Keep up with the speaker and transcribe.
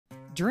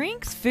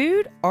Drinks,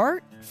 food,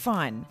 art,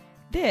 fun.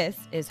 This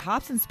is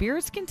Hops and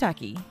Spirits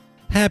Kentucky.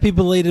 Happy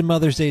belated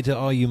Mother's Day to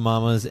all you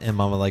mamas and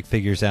mama-like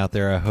figures out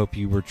there. I hope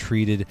you were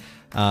treated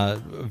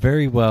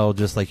very well,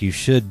 just like you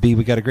should be.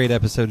 We got a great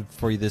episode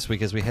for you this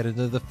week as we head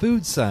into the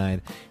food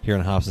side here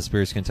on Hops and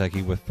Spirits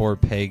Kentucky with Four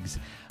Pegs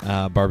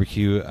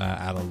Barbecue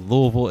out of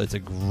Louisville. It's a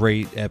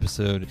great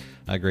episode,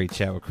 a great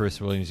chat with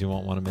Chris Williams. You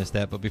won't want to miss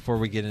that. But before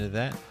we get into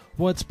that,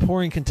 what's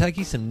pouring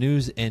Kentucky? Some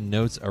news and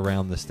notes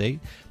around the state.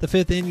 The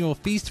 5th annual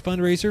Feast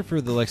fundraiser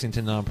for the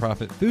Lexington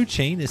nonprofit food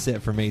chain is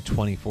set for May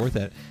 24th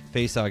at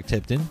Faceog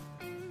Tipton.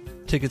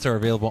 Tickets are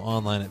available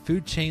online at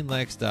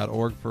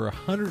foodchainlex.org for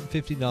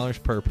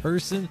 $150 per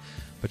person.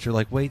 But you're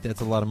like, wait,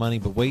 that's a lot of money.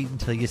 But wait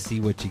until you see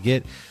what you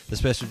get. The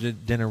special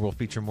dinner will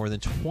feature more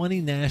than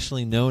 20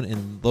 nationally known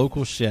and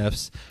local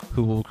chefs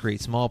who will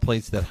create small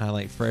plates that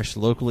highlight fresh,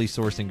 locally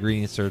sourced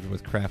ingredients served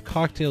with craft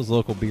cocktails,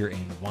 local beer,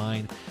 and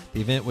wine. The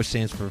event, which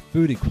stands for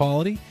Food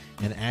Equality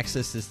and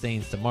Access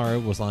Sustains Tomorrow,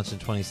 was launched in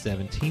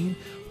 2017,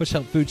 which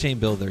helped Food Chain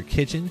build their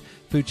kitchen.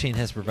 Food Chain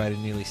has provided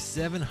nearly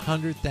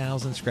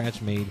 700,000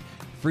 scratch-made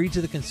free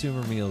to the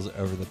consumer meals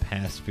over the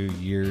past few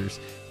years.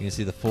 You can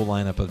see the full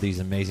lineup of these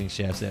amazing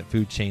chefs at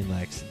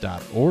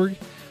foodchainlex.org.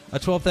 A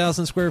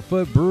 12,000 square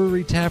foot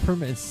brewery,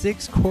 taproom, and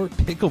 6-court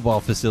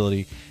pickleball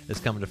facility is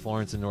coming to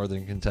Florence in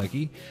northern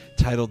Kentucky.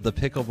 Titled the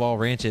Pickleball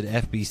Ranch at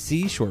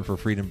FBC, short for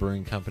Freedom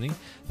Brewing Company,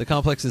 the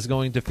complex is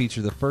going to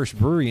feature the first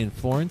brewery in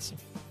Florence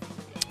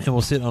and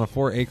will sit on a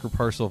 4-acre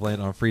parcel of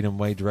land on Freedom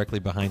Way directly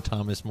behind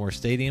Thomas More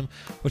Stadium,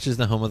 which is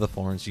the home of the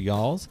Florence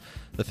Yawls.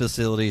 The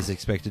facility is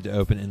expected to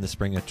open in the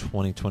spring of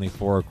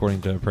 2024, according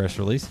to a press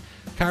release.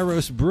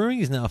 Kairos Brewing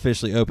is now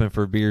officially open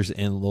for beers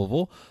in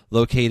Louisville,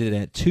 located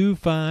at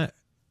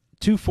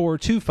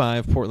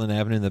 2425 Portland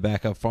Avenue in the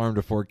back of Farm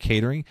to Fork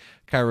Catering.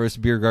 Kairos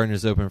Beer Garden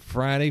is open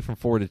Friday from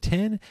 4 to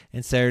 10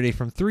 and Saturday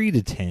from 3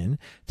 to 10.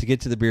 To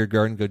get to the beer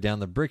garden, go down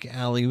the brick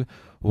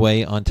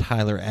alleyway on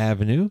Tyler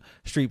Avenue.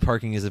 Street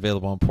parking is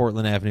available on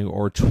Portland Avenue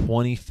or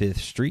 25th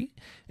Street.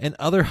 And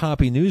other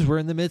hoppy news, we're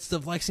in the midst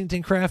of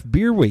Lexington Craft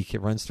Beer Week.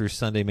 It runs through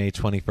Sunday, May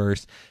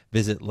 21st.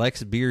 Visit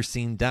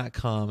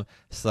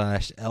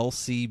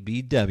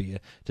lexbeerscene.com/LCBW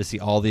to see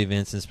all the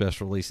events and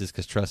special releases,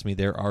 because trust me,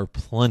 there are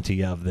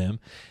plenty of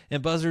them.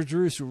 And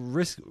Buzzard's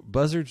Roost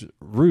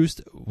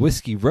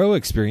Whiskey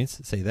Row Experience,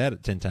 say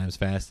that 10 times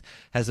fast,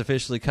 has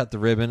officially cut the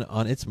ribbon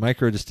on its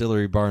micro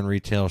distillery bar and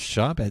retail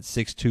shop at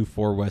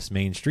 624 West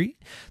Main Street.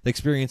 The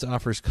experience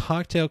offers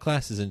cocktail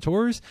classes and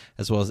tours,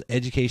 as well as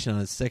education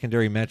on its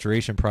secondary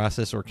maturation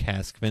process or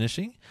cask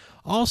finishing.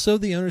 Also,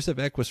 the owners of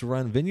Equus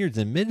Run Vineyards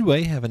in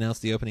Midway have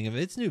announced the opening of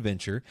its new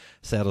venture,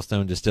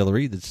 Saddlestone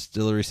Distillery. The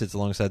distillery sits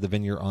alongside the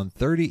vineyard on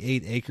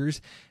 38 acres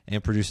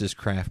and produces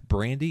craft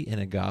brandy and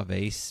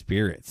agave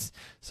spirits.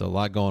 So a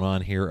lot going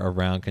on here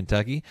around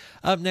Kentucky.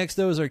 Up next,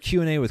 though, is our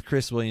Q&A with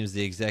Chris Williams,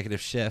 the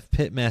executive chef,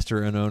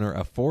 pitmaster, and owner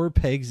of Four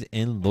Pegs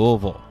in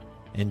Louisville.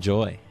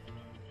 Enjoy.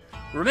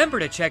 Remember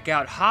to check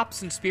out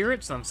Hops and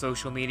Spirits on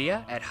social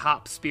media at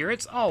Hops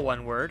Spirits, all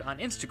one word, on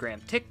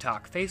Instagram,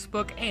 TikTok,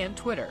 Facebook, and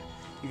Twitter.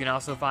 You can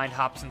also find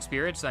Hops and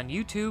Spirits on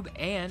YouTube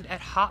and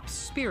at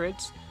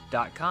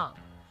hopspirits.com.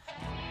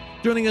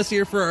 Joining us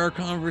here for our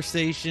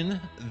conversation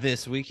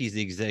this week, he's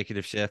the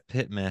executive chef,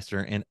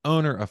 pitmaster, and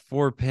owner of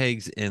Four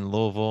Pegs in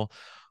Louisville.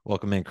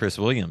 Welcome in, Chris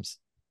Williams.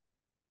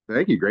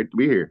 Thank you. Great to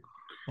be here.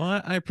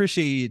 Well, I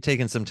appreciate you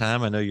taking some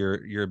time. I know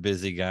you're a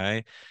busy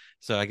guy,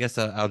 so I guess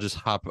I'll just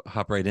hop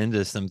right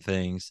into some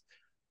things.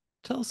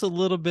 Tell us a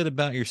little bit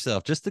about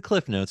yourself, just the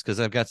Cliff Notes, because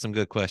I've got some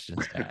good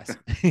questions to ask.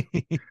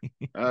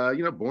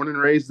 Born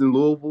and raised in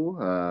Louisville.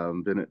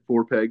 Been at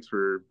Four Pegs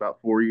for about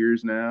 4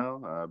 years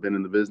now. Been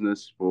in the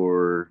business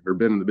for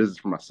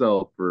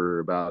myself for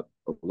about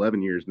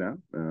 11 years now.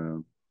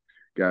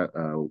 Got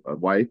a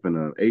wife and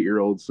an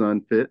 8-year-old son,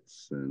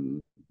 Fitz,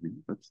 and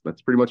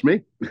that's pretty much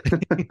me.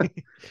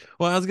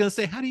 Well, I was going to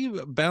say, how do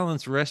you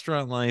balance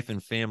restaurant life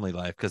and family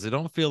life? Because I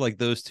don't feel like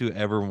those two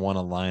ever want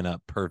to line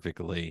up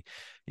perfectly.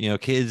 You know,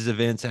 kids'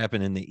 events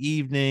happen in the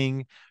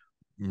evening.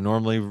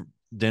 Normally,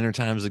 dinner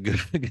time is a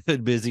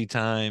good busy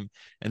time.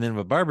 And then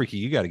with barbecue,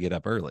 you got to get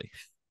up early.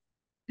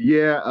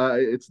 Yeah,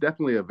 it's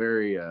definitely a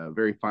very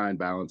fine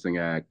balancing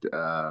act.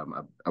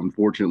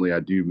 Unfortunately,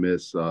 I do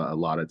miss a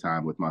lot of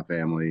time with my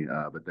family,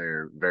 but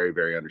they're very,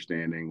 very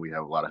understanding. We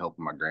have a lot of help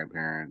from my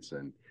grandparents,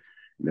 and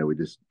we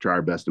just try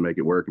our best to make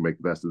it work and make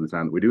the best of the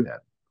time that we do have.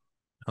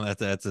 Well,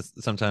 that's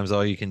sometimes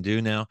all you can do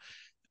now.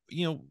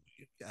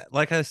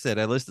 Like I said,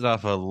 I listed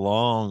off a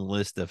long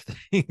list of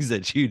things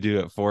that you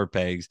do at Four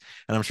Pegs,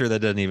 and I'm sure that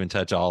doesn't even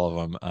touch all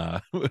of them,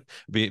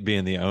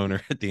 being the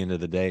owner at the end of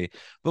the day.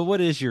 But what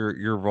is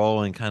your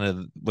role and kind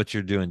of what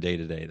you're doing day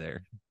to day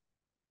there?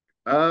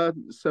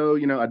 So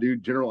I do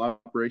general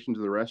operations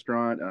of the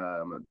restaurant.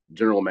 I'm a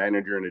general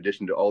manager in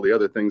addition to all the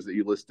other things that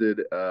you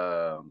listed.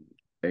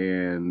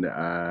 And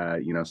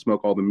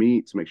smoke all the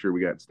meats, make sure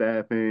we got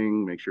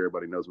staffing, make sure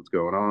everybody knows what's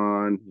going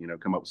on,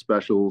 come up with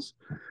specials.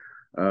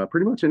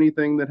 Pretty much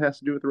anything that has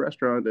to do with the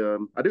restaurant,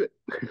 I do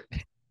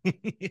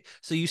it.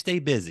 So you stay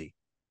busy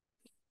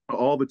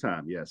all the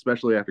time. Yeah.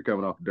 Especially after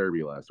coming off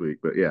Derby last week,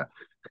 but yeah.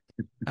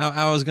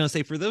 I was going to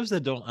say, for those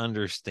that don't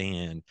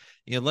understand,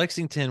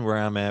 Lexington, where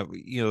I'm at,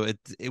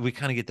 we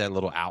kind of get that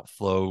little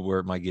outflow where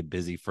it might get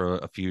busy for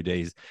a few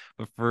days.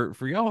 But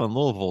for y'all in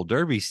Louisville,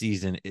 Derby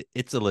season,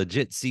 it's a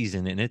legit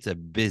season and it's a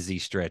busy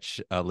stretch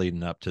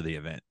leading up to the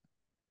event.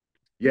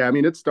 Yeah, I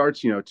mean, it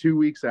starts, 2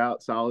 weeks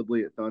out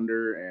solidly at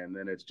Thunder, and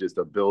then it's just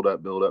a build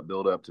up, build up,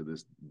 build up to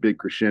this big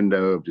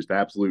crescendo of just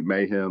absolute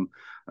mayhem.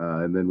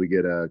 And then we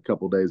get a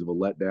couple days of a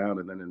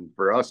letdown. And then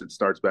for us, it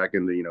starts back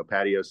in the,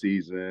 patio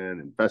season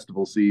and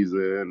festival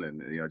season,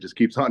 and, it just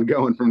keeps on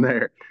going from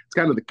there. It's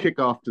kind of the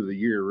kickoff to the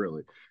year,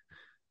 really.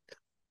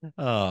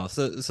 Oh,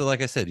 so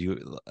like I said,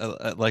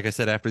 like I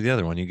said after the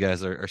other one, you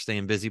guys are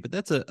staying busy, but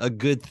that's a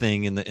good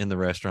thing in the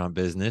restaurant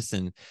business.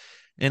 And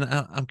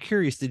I'm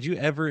curious, did you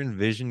ever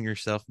envision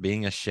yourself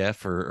being a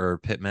chef or a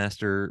pit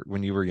master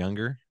when you were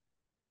younger?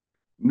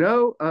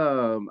 No,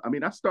 I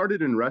mean, I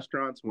started in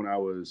restaurants when I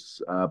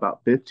was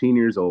about 15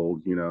 years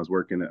old. I was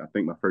working, I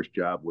think my first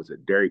job was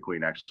at Dairy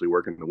Queen, actually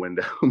working the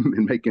window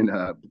and making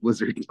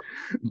blizzards.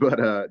 But,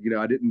 I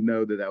didn't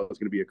know that that was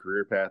going to be a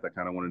career path. I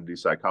kind of wanted to do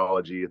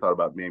psychology. I thought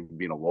about maybe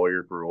being a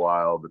lawyer for a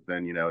while. But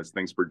then, as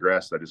things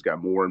progressed, I just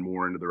got more and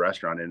more into the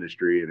restaurant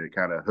industry and it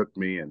kind of hooked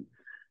me. And,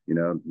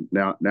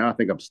 now I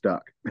think I'm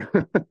stuck.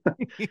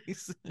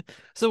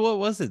 So what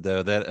was it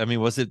though? That I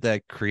mean, was it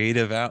that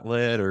creative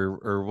outlet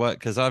or what?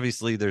 Because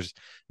obviously there's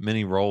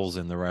many roles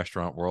in the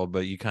restaurant world,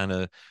 but you kind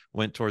of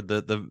went toward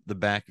the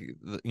back,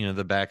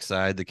 the back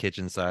side, the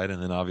kitchen side,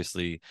 and then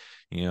obviously,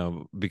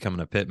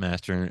 becoming a pit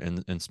master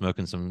and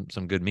smoking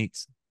some good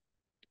meats.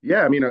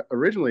 Yeah, I mean,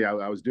 originally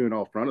I was doing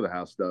all front of the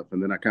house stuff,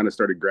 and then I kind of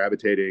started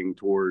gravitating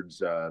towards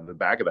the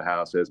back of the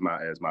house as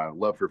my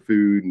love for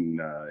food and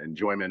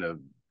enjoyment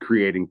of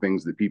creating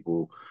things that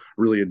people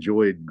really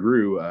enjoyed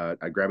grew.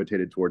 I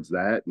gravitated towards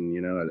that,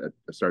 and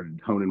I started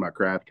honing my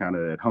craft kind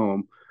of at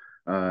home,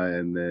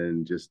 and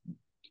then just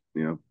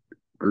you know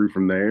grew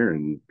from there,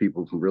 and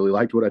people really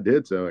liked what I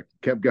did, so I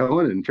kept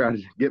going and tried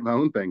to get my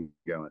own thing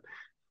going.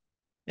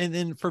 And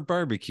then for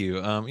barbecue,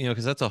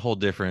 because that's a whole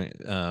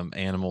different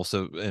animal.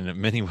 So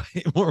in many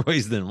more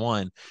ways than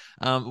one.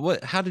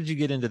 How did you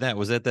get into that?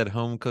 Was that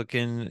home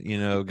cooking?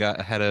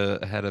 Had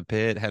a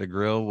pit, had a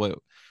grill, what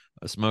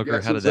a Yeah,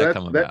 smoker? How so, did so that that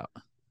come that about?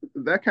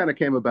 that kind of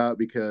came about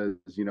because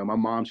my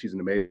mom, she's an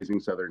amazing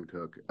Southern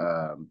cook,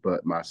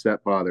 but my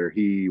stepfather,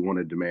 he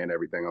wanted to man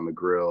everything on the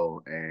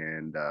grill,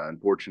 and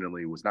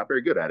unfortunately was not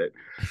very good at it.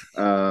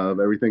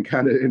 Everything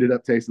kind of ended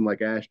up tasting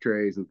like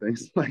ashtrays and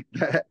things like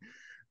that.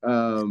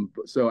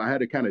 So I had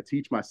to kind of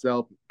teach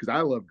myself because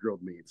I love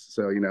grilled meats.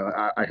 So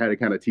I had to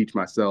kind of teach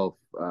myself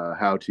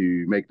how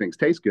to make things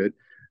taste good,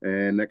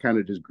 and that kind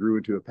of just grew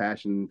into a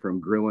passion from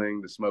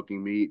grilling to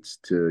smoking meats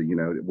to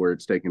where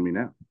it's taken me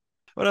now.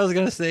 What I was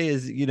gonna say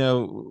is,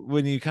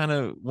 when you kind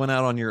of went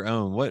out on your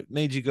own, what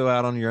made you go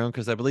out on your own?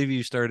 Because I believe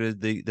you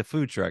started the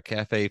food truck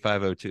Cafe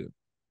 502.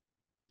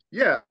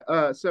 Yeah.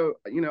 So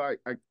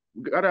I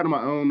got out on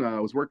my own.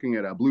 I was working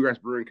at a bluegrass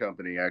brewing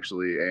company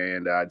actually,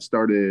 and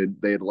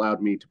They had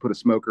allowed me to put a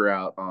smoker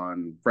out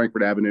on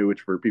Frankfurt Avenue,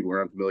 which for people who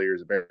are unfamiliar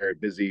is a very, very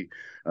busy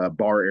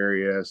bar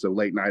area. So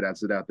late night, I'd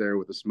sit out there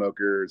with a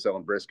smoker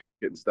selling brisket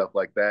and stuff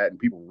like that, and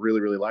people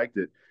really, really liked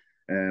it.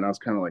 And I was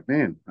kind of like,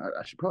 man,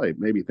 I should probably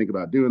maybe think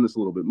about doing this a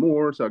little bit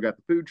more. So I got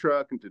the food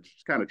truck and to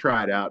just kind of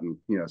try it out and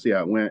see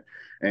how it went,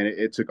 and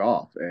it took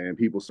off, and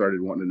people started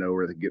wanting to know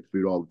where they could get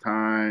food all the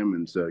time,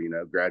 and so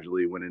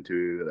gradually went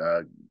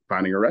into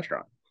finding a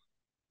restaurant.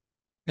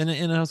 And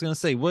I was gonna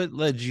say, what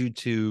led you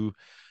to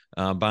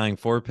buying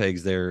Four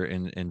Pegs there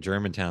in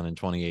Germantown in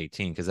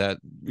 2018? Because that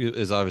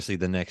is obviously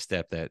the next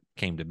step that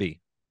came to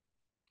be.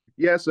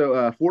 Yeah,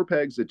 so Four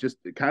Pegs, it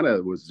kind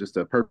of was just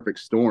a perfect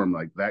storm.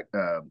 Like that,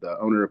 the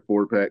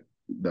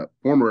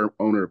former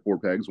owner of Four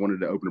Pegs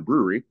wanted to open a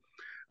brewery,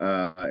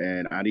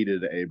 and I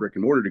needed a brick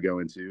and mortar to go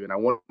into, and I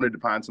wanted to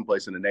find some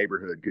place in the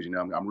neighborhood because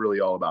I'm really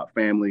all about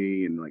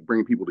family and like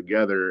bringing people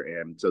together,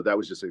 and so that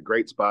was just a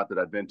great spot that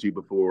I'd been to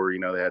before.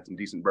 They had some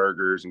decent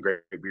burgers and great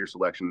beer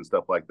selection and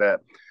stuff like that.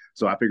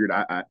 So I figured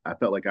I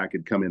felt like I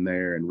could come in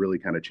there and really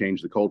kind of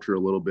change the culture a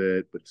little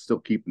bit, but still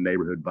keep the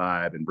neighborhood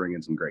vibe and bring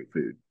in some great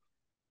food.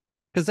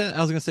 Because that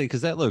I was gonna say,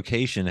 because that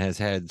location has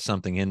had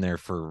something in there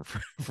for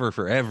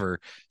forever.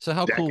 So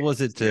how cool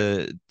was it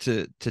Decades.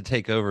 Yeah. to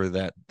take over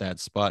that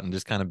spot and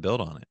just kind of build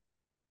on it?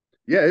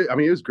 Yeah, I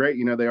mean, it was great.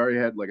 They already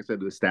had, like I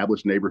said, an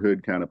established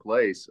neighborhood kind of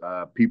place.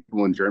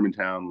 People in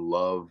Germantown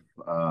love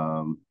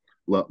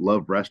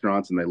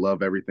restaurants, and they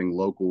love everything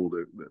local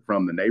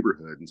from the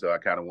neighborhood. And so I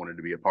kind of wanted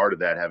to be a part of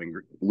that, having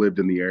lived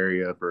in the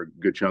area for a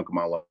good chunk of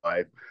my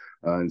life.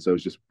 And so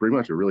it's just pretty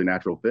much a really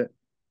natural fit.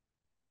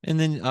 And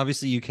then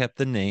obviously you kept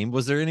the name.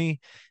 Was there any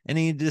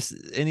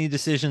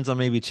decisions on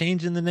maybe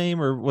changing the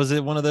name, or was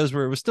it one of those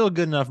where it was still a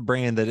good enough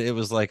brand that it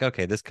was like,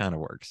 okay, this kind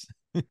of works?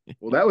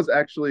 Well, that was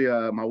actually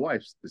my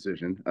wife's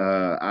decision.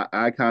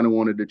 I kind of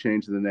wanted to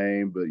change the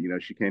name, but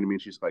she came to me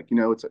and she's like,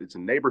 it's a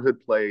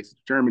neighborhood place,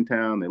 it's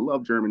Germantown. They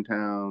love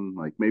Germantown.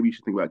 Like maybe you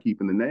should think about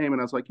keeping the name.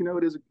 And I was like,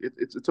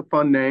 it's a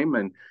fun name,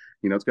 and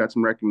it's got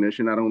some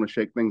recognition. I don't want to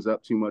shake things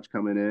up too much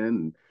coming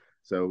in,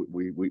 So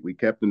we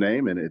kept the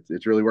name, and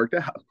it's really worked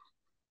out.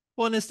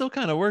 Well, and it still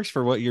kind of works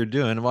for what you're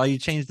doing. While you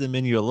change the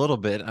menu a little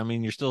bit, I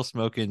mean, you're still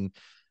smoking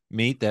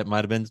meat that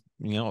might have been,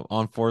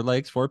 on four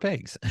legs, four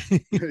pegs.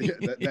 Yeah,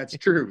 that's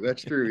true.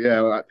 That's true.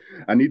 Yeah, well,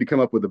 I need to come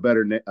up with a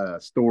better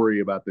story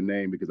about the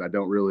name because I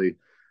don't really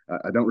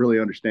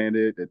understand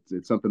it.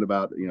 It's something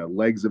about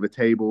legs of a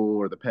table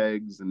or the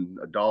pegs and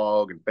a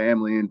dog and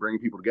family and bringing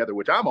people together,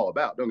 which I'm all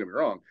about. Don't get me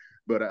wrong,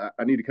 but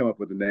I need to come up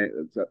with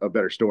a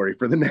better story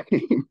for the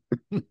name.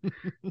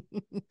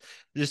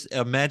 Just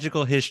a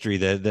magical history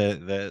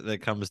that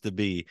comes to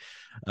be.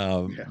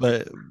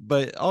 Yeah.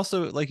 But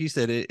also, like you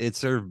said, it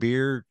served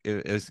beer.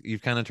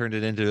 You've kind of turned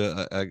it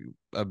into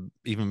a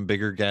even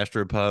bigger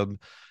gastropub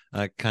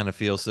kind of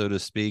feel, so to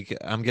speak.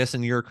 I'm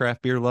guessing you're a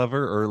craft beer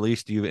lover, or at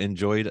least you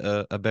enjoyed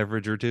a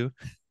beverage or two.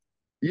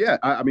 Yeah,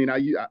 I mean,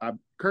 I'm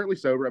currently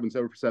sober. I've been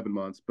sober for 7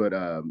 months, but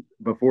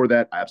before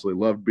that, I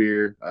absolutely love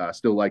beer. I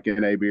still like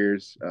NA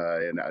beers,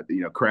 and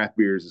craft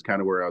beers is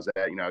kind of where I was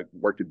at. I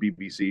worked at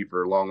BBC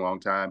for a long, long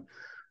time,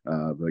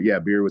 but yeah,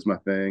 beer was my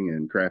thing,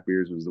 and craft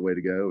beers was the way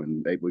to go.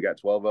 And we got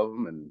 12 of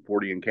them, and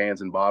 40 in cans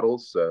and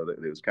bottles, so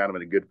it was kind of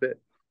in a good fit.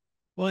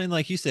 Well, and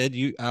like you said,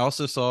 I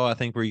also saw, I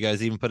think, where you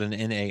guys even put an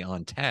NA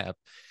on tap,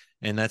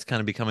 and that's kind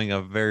of becoming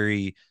a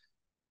very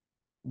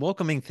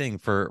welcoming thing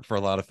for a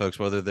lot of folks,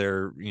 whether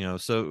they're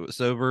so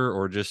sober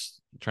or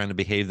just trying to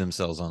behave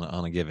themselves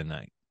on a given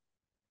night.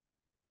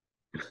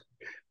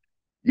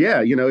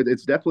 Yeah,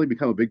 it's definitely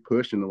become a big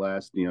push in the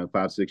last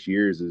 5 6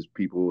 years as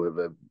people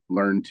have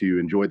learned to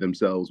enjoy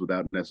themselves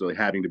without necessarily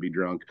having to be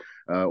drunk,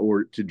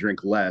 or to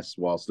drink less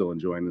while still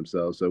enjoying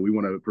themselves. So we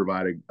want to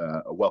provide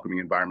a welcoming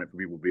environment for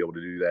people to be able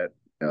to do that,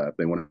 if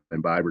they want to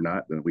imbibe or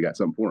not. Then we got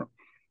something for them.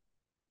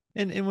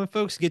 And when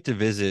folks get to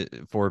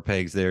visit Four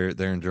Pegs there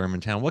in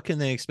Germantown, what can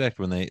they expect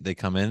when they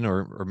come in,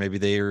 or maybe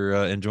they're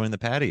enjoying the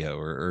patio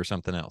or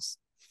something else?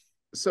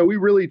 So we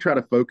really try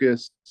to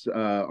focus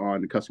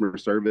on customer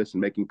service and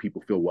making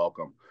people feel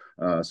welcome.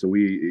 So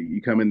you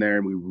come in there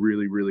and we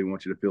really, really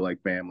want you to feel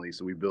like family.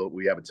 So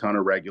we have a ton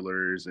of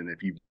regulars, and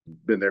if you've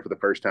been there for the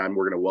first time,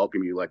 we're going to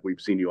welcome you like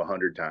we've seen you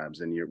 100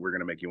 times, and we're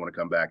going to make you want to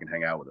come back and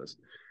hang out with us.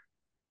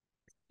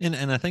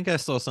 And I think I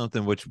saw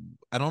something which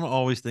I don't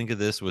always think of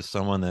this with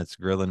someone that's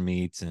grilling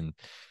meats and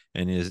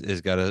is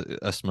got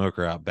a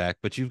smoker out back,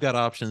 but you've got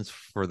options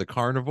for the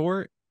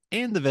carnivore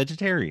and the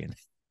vegetarian.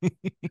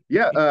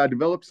 Yeah,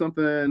 developed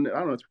something. I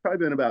don't know. It's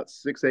probably been about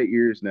 6 8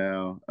 years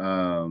now.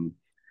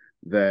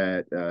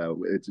 That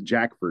it's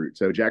jackfruit.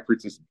 So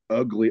jackfruit's this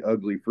ugly,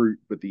 ugly fruit,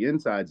 but the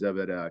insides of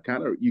it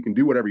kind of you can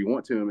do whatever you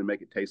want to them and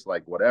make it taste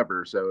like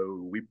whatever.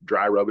 So we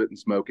dry rub it and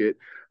smoke it,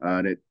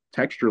 and it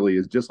texturally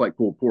is just like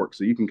pulled pork.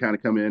 So you can kind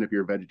of come in if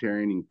you're a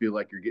vegetarian and feel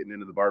like you're getting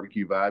into the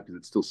barbecue vibe because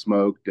it's still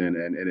smoked and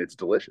it's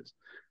delicious.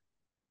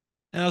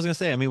 And I was gonna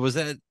say, I mean, was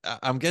that?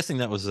 I'm guessing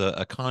that was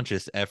a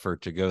conscious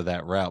effort to go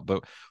that route,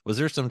 but was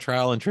there some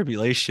trial and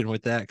tribulation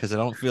with that? Because I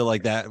don't feel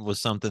like that was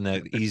something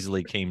that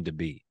easily came to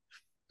be.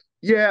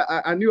 Yeah,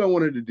 I knew I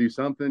wanted to do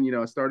something.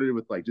 I started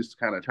with like just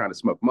kind of trying to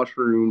smoke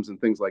mushrooms and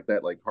things like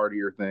that, like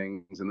heartier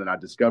things. And then I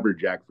discovered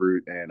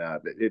jackfruit, and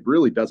it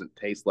really doesn't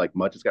taste like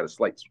much. It's got a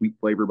slight sweet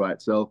flavor by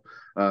itself.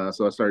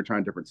 So I started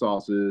trying different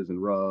sauces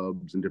and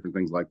rubs and different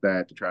things like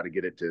that to try to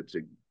get it to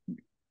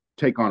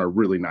take on a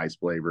really nice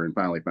flavor, and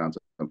finally found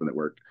something that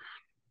worked.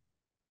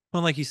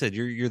 Well, like you said,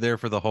 you're there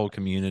for the whole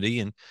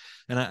community, and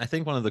I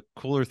think one of the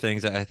cooler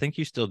things, I think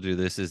you still do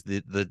this, is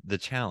the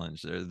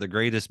challenge, the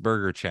greatest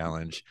burger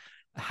challenge.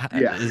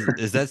 Yeah.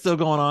 Is that still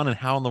going on, and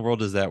how in the world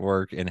does that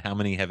work, and how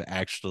many have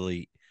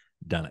actually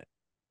done it?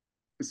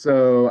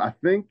 So I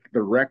think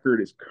the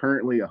record is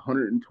currently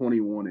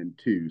 121 and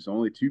two. So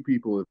only two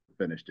people have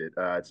finished it.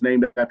 It's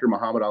named after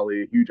Muhammad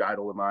Ali, a huge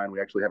idol of mine.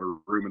 We actually have a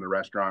room in the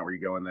restaurant where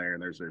you go in there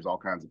and there's all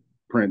kinds of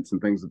prints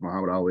and things of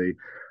Muhammad Ali.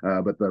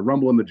 But the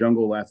Rumble in the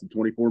Jungle lasted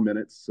 24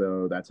 minutes.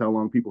 So that's how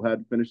long people had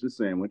to finish this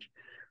sandwich.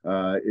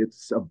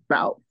 It's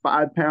about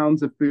 5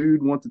 pounds of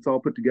food once it's all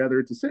put together.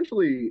 It's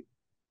essentially,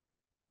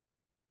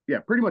 yeah,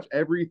 pretty much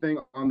everything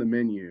on the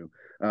menu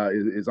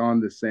is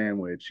on this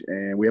sandwich,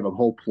 and we have a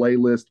whole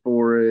playlist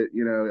for it.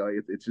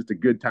 It's just a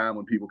good time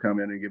when people come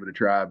in and give it a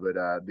try. But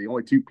the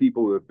only two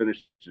people who have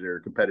finished it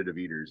are competitive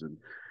eaters, and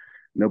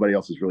nobody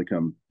else has really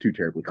come too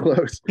terribly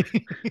close.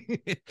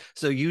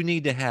 So you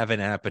need to have an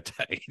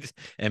appetite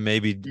and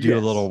maybe do a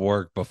Yes. little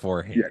work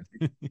beforehand.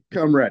 Yeah,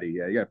 come ready.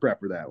 Yeah, you got to prep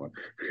for that one.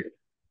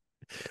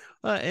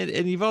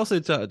 And you've also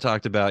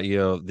talked about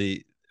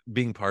the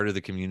being part of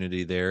the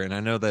community there, and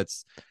I know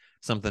that's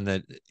something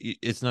that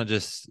it's not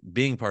just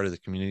being part of the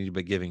community,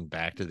 but giving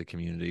back to the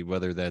community,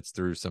 whether that's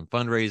through some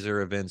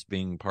fundraiser events,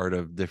 being part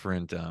of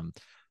different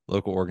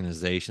local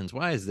organizations.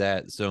 Why is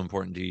that so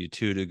important to you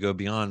too, to go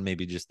beyond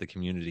maybe just the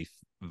community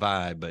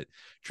vibe, but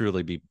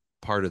truly be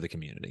part of the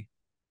community?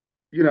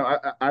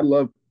 I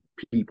love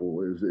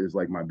people is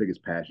like my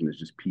biggest passion, is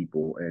just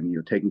people, and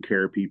taking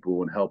care of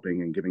people and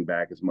helping and giving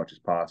back as much as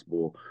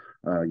possible.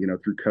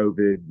 Through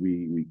COVID,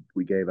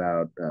 we gave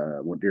out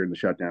during the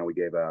shutdown, we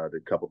gave out a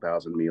couple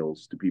thousand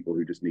meals to people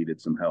who just needed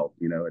some help.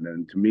 And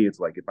then to me, it's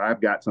like, if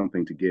I've got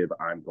something to give,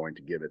 I'm going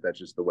to give it. That's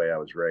just the way I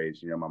was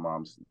raised. My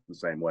mom's the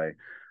same way,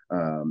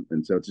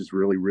 and so it's just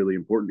really, really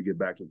important to give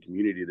back to the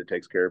community that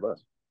takes care of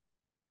us.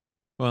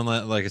 Well,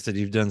 like I said,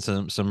 you've done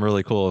some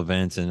really cool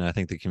events, and I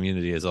think the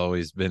community has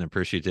always been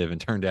appreciative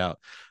and turned out,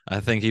 I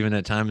think, even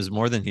at times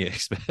more than you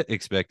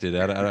expected.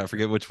 I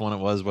forget which one it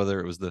was, whether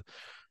it was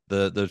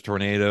the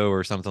tornado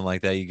or something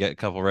like that. You get a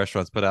couple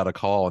restaurants put out a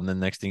call, and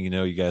then next thing you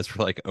know, you guys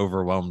were like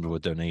overwhelmed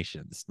with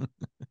donations.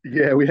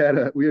 Yeah, we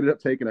ended up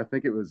taking, I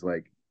think it was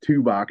like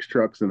 2 box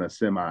trucks and a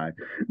semi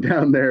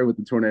down there with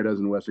the tornadoes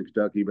in Western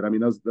Kentucky. But I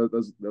mean, those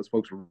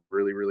folks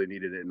really, really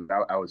needed it, and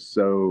I was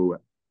so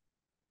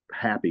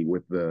happy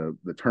with the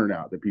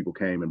turnout that people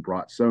came and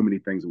brought so many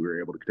things that we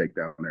were able to take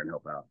down there and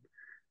help out.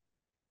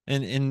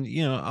 And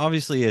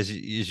obviously, as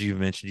you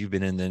mentioned, you've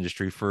been in the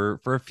industry for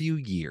a few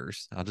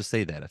years. I'll just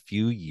say that, a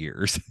few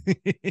years.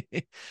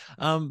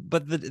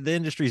 But the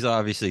industry's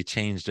obviously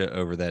changed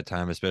over that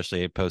time,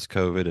 especially post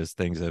COVID, as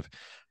things have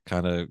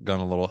kind of gone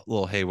a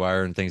little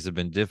haywire and things have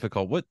been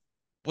difficult.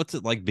 What's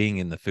it like being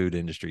in the food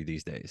industry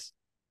these days?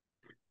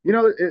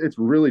 It's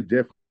really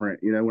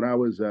different. When I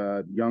was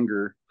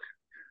younger,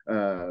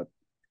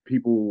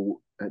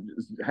 people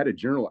had a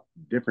general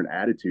different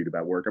attitude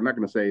about work. I'm not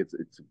going to say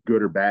it's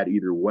good or bad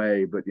either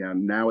way, but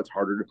now it's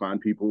harder to find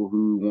people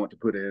who want to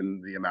put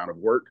in the amount of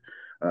work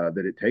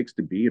that it takes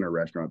to be in a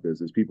restaurant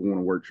business. People want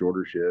to work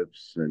shorter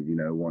shifts and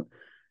want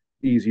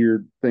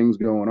easier things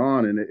going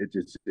on, and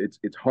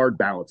it's hard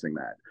balancing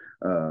that.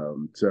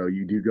 So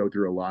you do go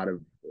through a lot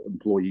of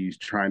employees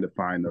trying to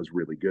find those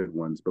really good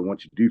ones, but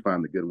once you do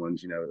find the good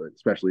ones,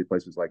 especially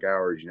places like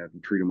ours, if you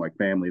treat them like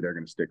family, they're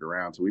going to stick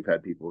around. So we've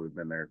had people who've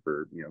been there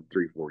for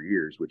 3-4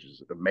 years, which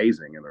is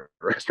amazing in the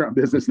restaurant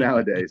business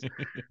nowadays.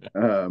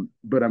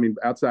 But I mean,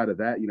 outside of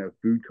that,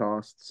 food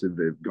costs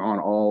have gone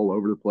all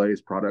over the place,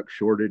 product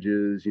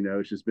shortages.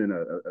 It's just been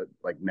a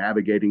like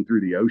navigating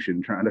through the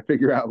ocean trying to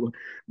figure out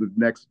the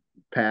next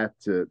path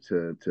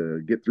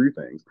to get through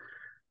things.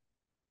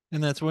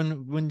 And that's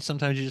when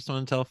sometimes you just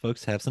want to tell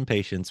folks, have some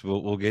patience.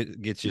 We'll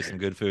get you some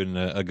good food and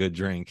a good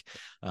drink.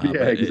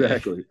 Yeah,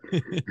 exactly.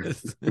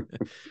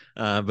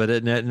 But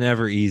it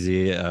never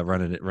easy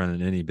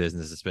running any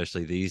business,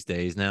 especially these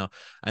days. Now,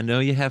 I know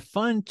you have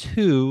fun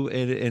too,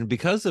 and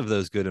because of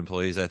those good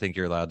employees, I think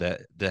you're allowed to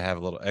have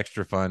a little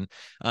extra fun.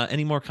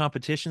 Any more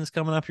competitions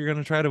coming up you're going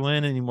to try to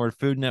win? Any more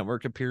Food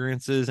Network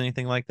appearances?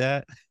 Anything like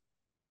that?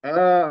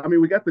 I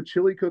mean, we got the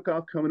chili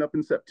cook-off coming up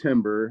in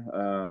September.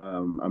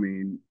 I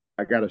mean,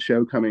 I got a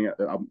show coming.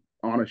 I'm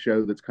on a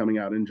show that's coming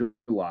out in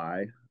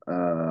July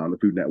on the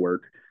Food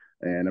Network,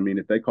 and I mean,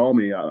 if they call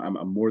me,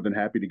 I'm more than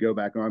happy to go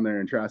back on there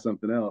and try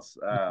something else.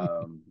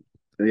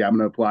 Yeah, I'm going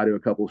to apply to a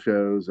couple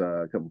shows,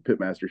 a couple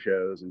pitmaster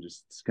shows, and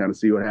just kind of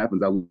see what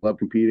happens. I love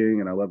competing,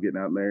 and I love getting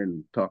out there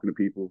and talking to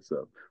people.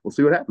 So we'll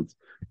see what happens.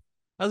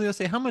 I was going to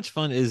say, how much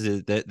fun is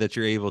it that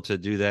you're able to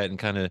do that and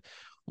kind of,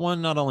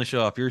 one, not only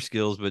show off your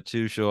skills, but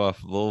two, show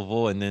off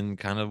Louisville, and then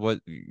kind of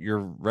what your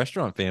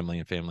restaurant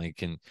family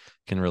can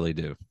really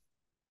do?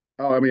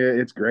 Oh, I mean,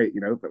 it's great.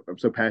 I'm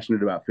so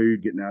passionate about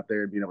food, getting out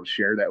there and being able to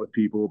share that with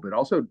people, but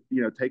also,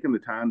 taking the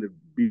time to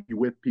be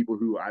with people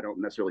who I don't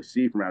necessarily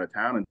see from out of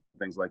town and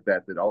things like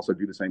that also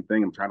do the same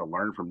thing. I'm trying to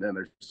learn from them.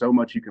 There's so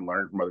much you can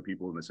learn from other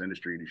people in this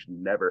industry, and you should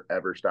never,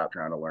 ever stop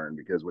trying to learn,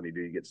 because when you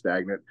do, you get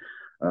stagnant.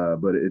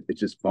 But it's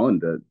just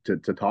fun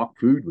to talk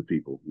food with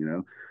people.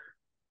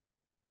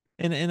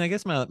 And I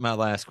guess my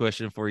last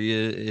question for you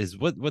is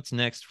what's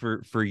next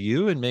for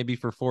you and maybe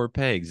for Four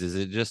Pegs? Is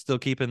it just still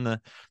keeping the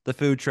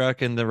food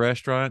truck and the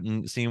restaurant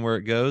and seeing where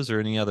it goes, or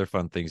any other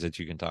fun things that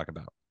you can talk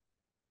about?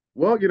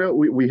 Well,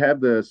 we have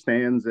the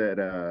stands at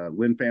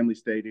Lynn Family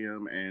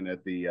Stadium and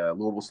at the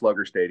Louisville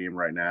Slugger Stadium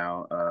right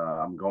now.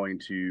 I'm going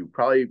to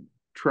probably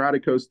try to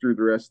coast through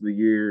the rest of the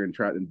year and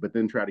but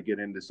then try to get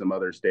into some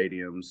other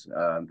stadiums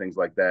and things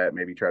like that.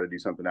 Maybe try to do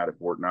something out at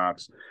Fort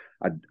Knox.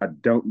 I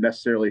don't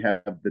necessarily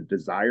have the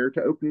desire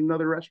to open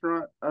another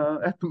restaurant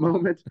at the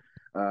moment.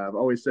 I've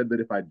always said that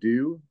if I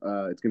do,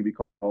 it's going to be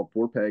called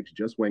Four Pegs,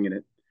 Just Winging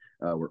It.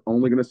 We're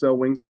only going to sell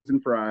wings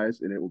and fries,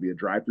 and it will be a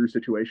drive-through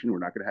situation. We're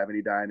not going to have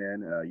any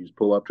dine-in. You just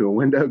pull up to a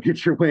window,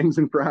 get your wings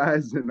and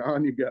fries, and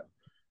on you go.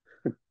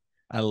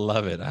 I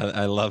love it.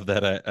 I love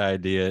that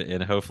idea,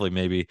 and hopefully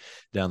maybe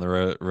down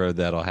the road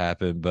that'll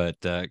happen. But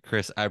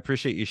Chris, I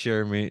appreciate you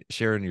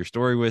sharing your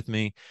story with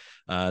me,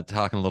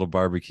 talking a little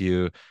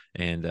barbecue.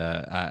 And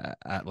I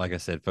like I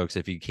said, folks,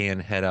 if you can,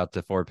 head out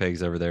to Four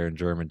Pegs over there in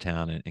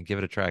Germantown and give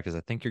it a try, because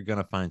I think you're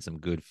going to find some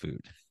good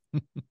food.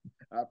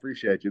 I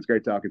appreciate you. It's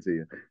great talking to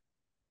you.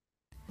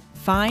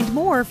 Find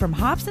more from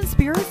Hops and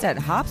Spirits at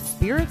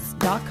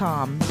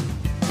hopspirits.com.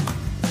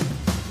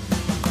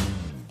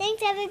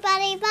 Thanks,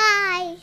 everybody. Bye.